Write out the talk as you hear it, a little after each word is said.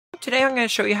today I'm going to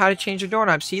show you how to change the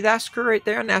doorknob. See that screw right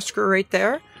there and that screw right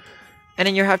there? And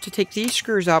then you have to take these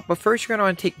screws out, but first you're going to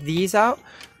want to take these out.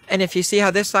 And if you see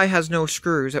how this side has no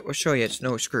screws, it will show you it's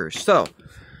no screws. So,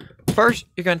 first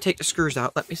you're going to take the screws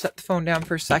out. Let me set the phone down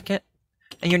for a second.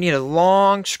 And you need a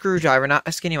long screwdriver, not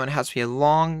a skinny one. It has to be a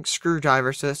long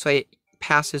screwdriver so this way it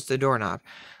passes the doorknob.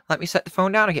 Let me set the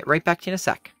phone down. I'll get right back to you in a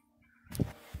sec.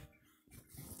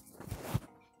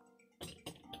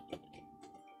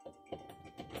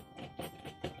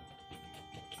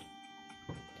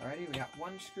 Alrighty, we got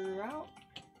one screw out.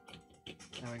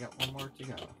 Now we got one more to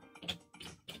go.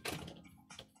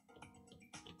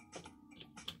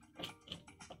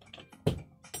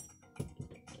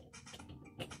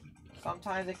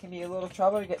 Sometimes it can be a little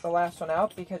trouble to get the last one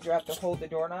out because you have to hold the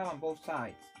doorknob on both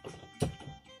sides.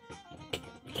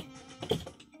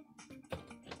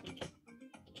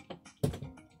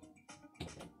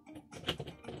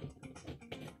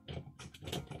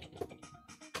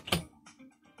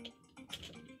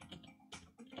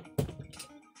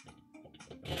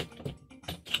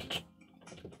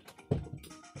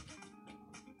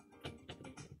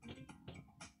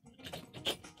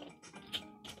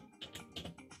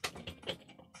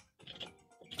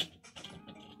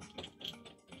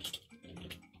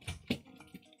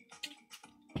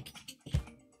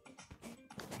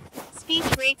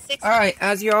 Alright,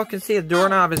 as you all can see, the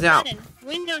doorknob is out.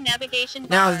 Window navigation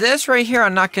bar. Now this right here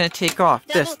I'm not going to take off,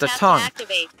 the tongue.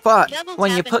 But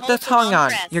when you put the tongue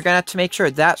on, you're going to have to make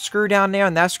sure that screw down there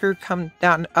and that screw come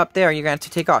down up there, you're going to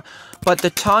have to take off. But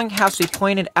the tongue has to be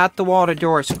pointed at the wall the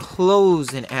door is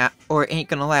closing at, or it ain't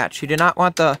going to latch. You do not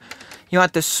want you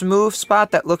want the smooth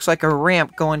spot that looks like a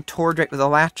ramp going toward right with the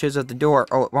latches of the door,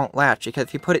 or it won't latch. Because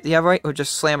if you put it the other way, it will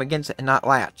just slam against it and not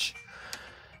latch.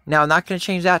 Now, I'm not going to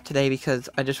change that today because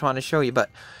I just want to show you,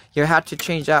 but you have to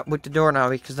change that with the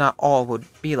doorknob because not all would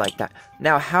be like that.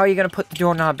 Now, how are you going to put the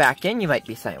doorknob back in, you might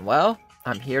be saying? Well,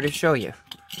 I'm here to show you.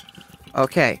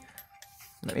 Okay,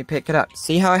 let me pick it up.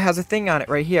 See how it has a thing on it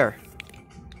right here?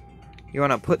 You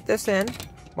want to put this in.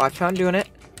 Watch how I'm doing it.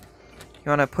 You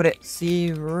want to put it,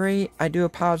 see right, I do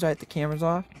apologize, the camera's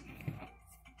off.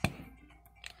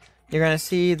 You're going to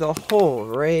see the hole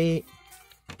right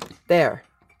there.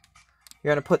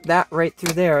 You're going to put that right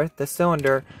through there, the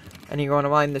cylinder, and you're going to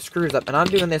line the screws up. And I'm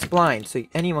doing this blind, so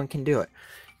anyone can do it.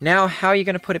 Now, how are you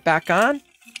going to put it back on?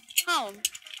 Home.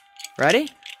 Ready?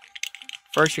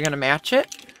 First, you're going to match it.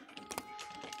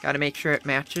 Got to make sure it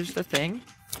matches the thing.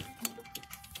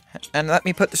 And let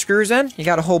me put the screws in. You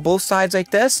got to hold both sides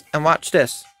like this, and watch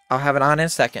this. I'll have it on in a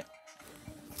second.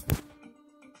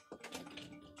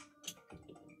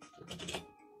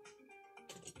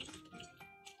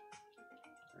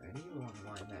 You want to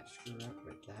line that screw up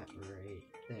with that right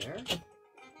there.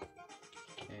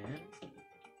 And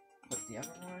put the other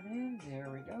one in. There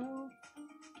we go.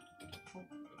 Okay.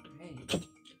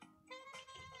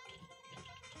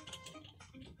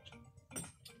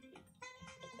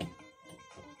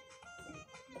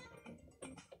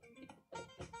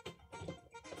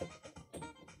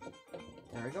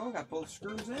 There we go. Got both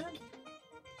screws in.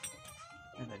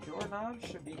 And the doorknob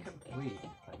should be complete.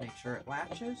 But make sure it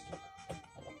latches.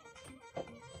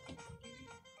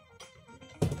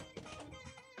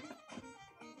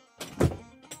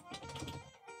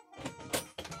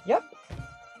 Yep.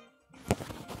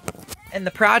 And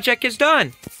the project is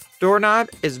done. Doorknob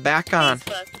is back on.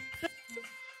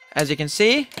 As you can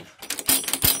see,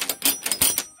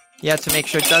 you have to make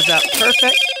sure it does that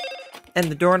perfect.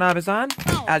 And the doorknob is on.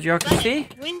 As you all can see.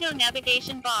 Window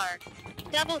navigation bar.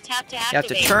 Double tap to activate. You have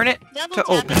to turn it to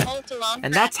open it.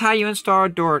 And that's how you install a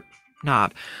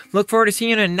doorknob. Look forward to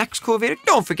seeing you in the next cool video.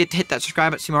 Don't forget to hit that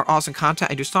subscribe button to see more awesome content.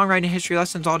 I do songwriting, history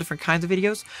lessons, all different kinds of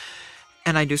videos.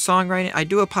 And I do songwriting. I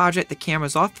do apologize, the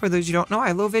camera's off. For those who don't know, I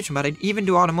have low vision, but I even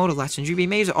do automotive lessons. You'd be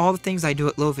amazed at all the things I do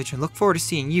at low vision. Look forward to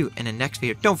seeing you in the next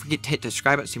video. Don't forget to hit the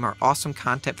subscribe button to see more awesome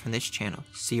content from this channel.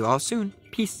 See you all soon.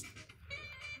 Peace.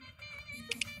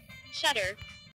 Shutter.